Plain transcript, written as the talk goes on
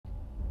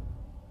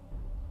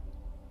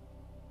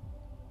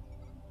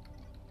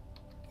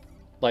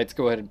Lights,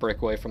 go ahead and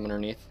break away from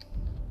underneath.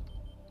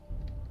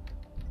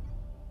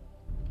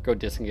 Go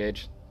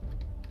disengage.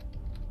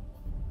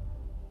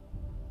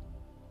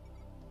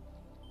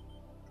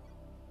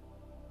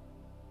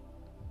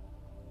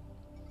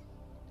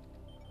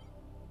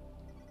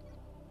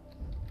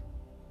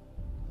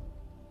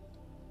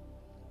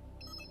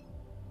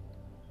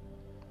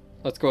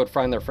 Let's go ahead and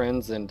find their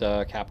friends and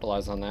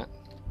capitalize on that.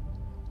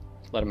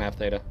 Let them have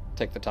theta.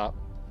 Take the top.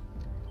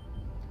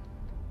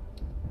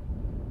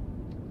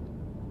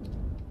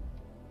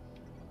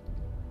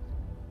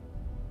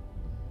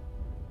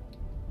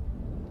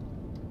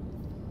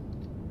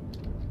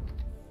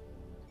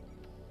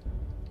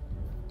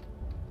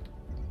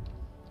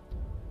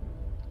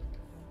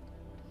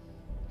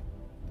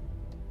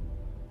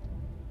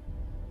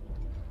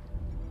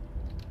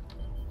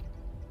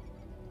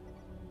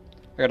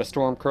 I got a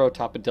Storm Crow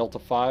top of Delta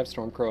 5,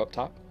 Storm Crow up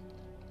top.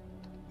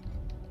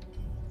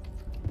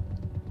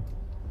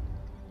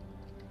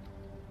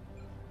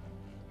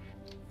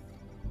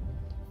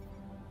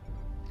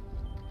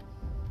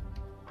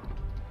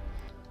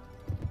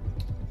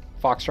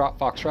 Foxtrot,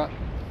 Foxtrot.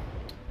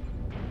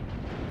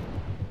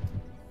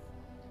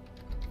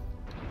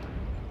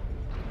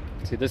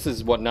 See, this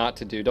is what not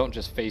to do. Don't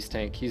just face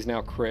tank. He's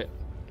now crit.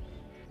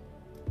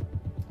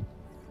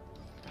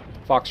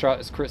 Foxtrot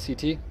is crit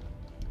CT.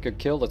 Good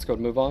kill. Let's go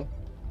move on.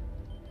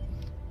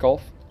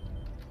 Golf.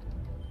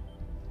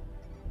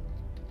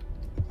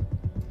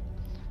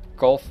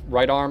 Golf,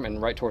 right arm and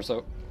right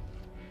torso.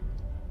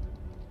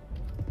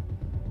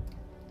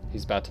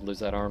 He's about to lose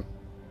that arm.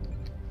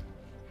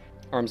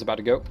 Arm's about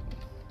to go.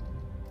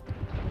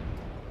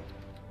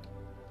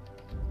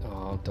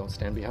 Oh, don't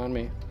stand behind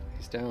me.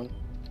 He's down.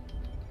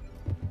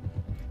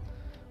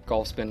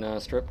 Golf's been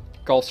stripped.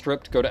 Golf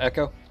stripped. Go to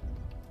Echo.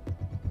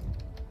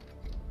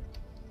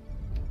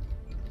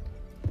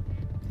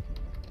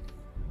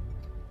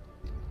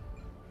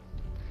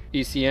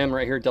 ECM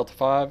right here, Delta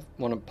 5.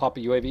 Want to pop a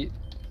UAV?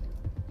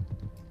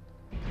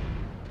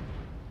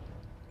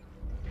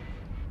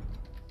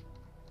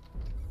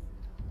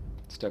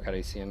 Still got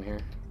ACM here.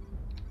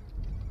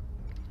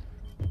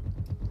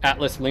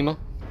 Atlas Lima.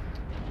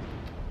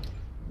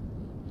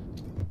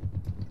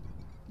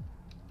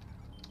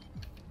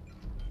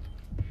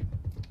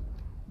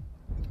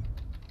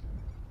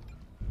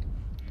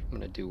 I'm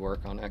gonna do work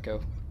on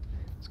Echo.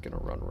 It's gonna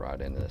run right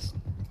into this.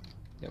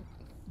 Yep.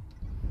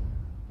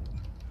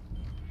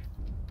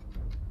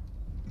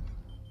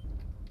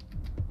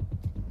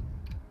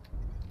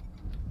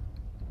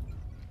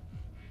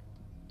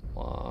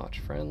 Watch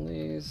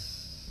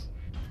friendlies.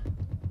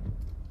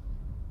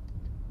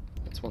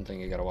 That's one thing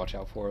you gotta watch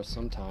out for.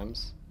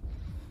 Sometimes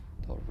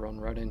they'll run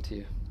right into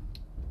you.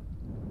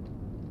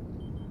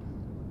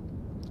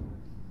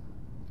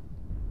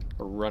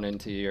 Or run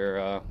into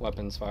your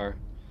weapons fire.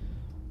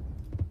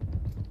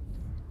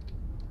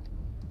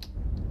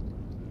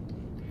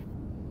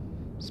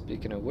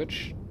 Speaking of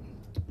which,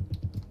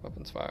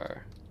 weapons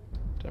fire.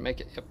 Did I make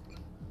it? Yep.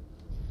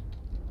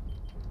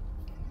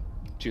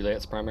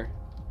 Juliet's primary.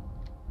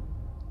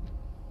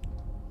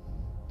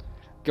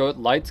 Go at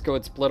lights, go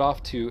at split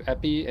off to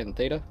Epi and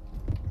Theta.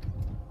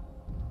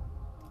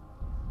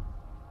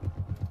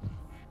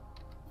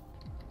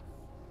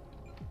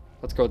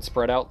 Let's go and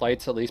spread out.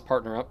 Lights, at least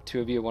partner up.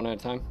 Two of you, one at a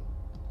time.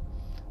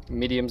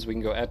 Mediums, we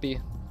can go Epi.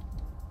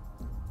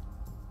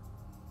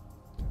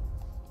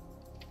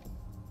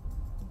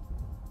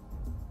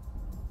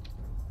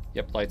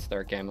 Yep, lights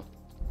there, Gamma.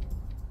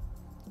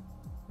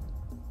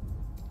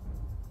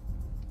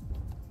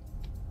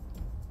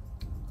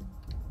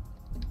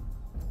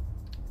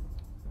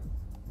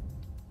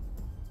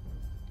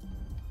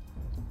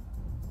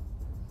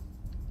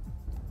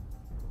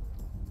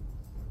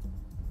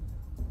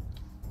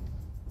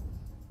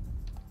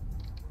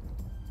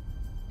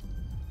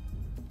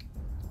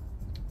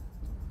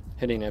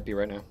 Hitting Epi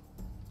right now.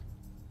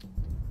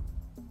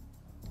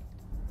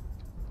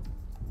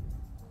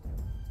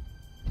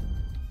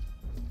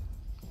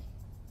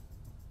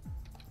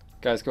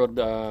 Guys,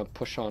 go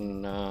push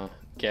on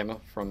Gamma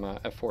from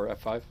F4,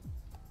 F5.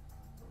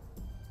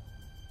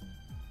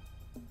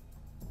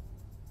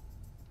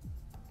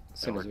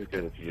 That works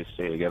good if you just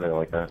stay together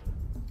like that.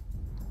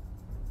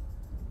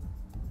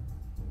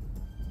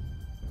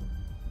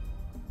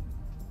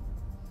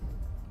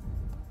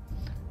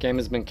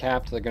 Gamma's been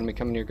capped. They're going to be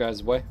coming your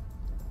guys' way.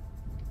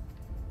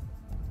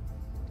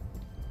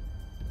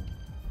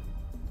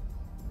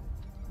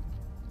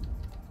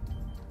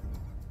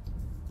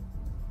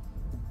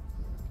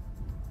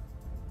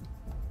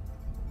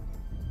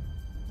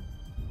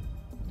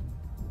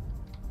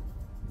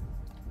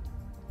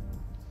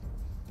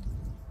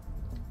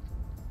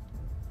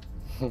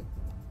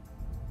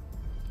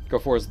 Go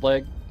for his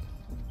leg.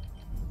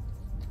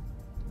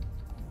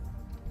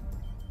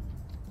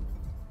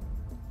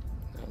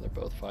 No, they're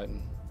both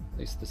fighting. At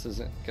least this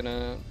isn't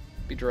gonna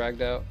be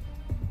dragged out.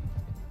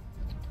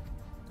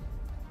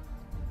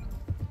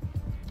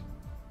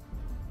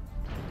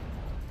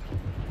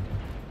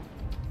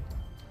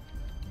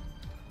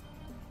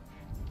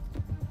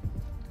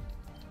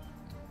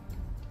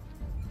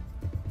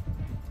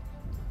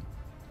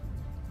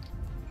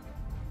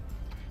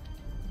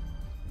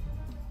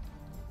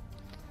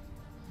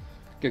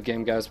 Good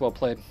game, guys. Well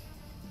played.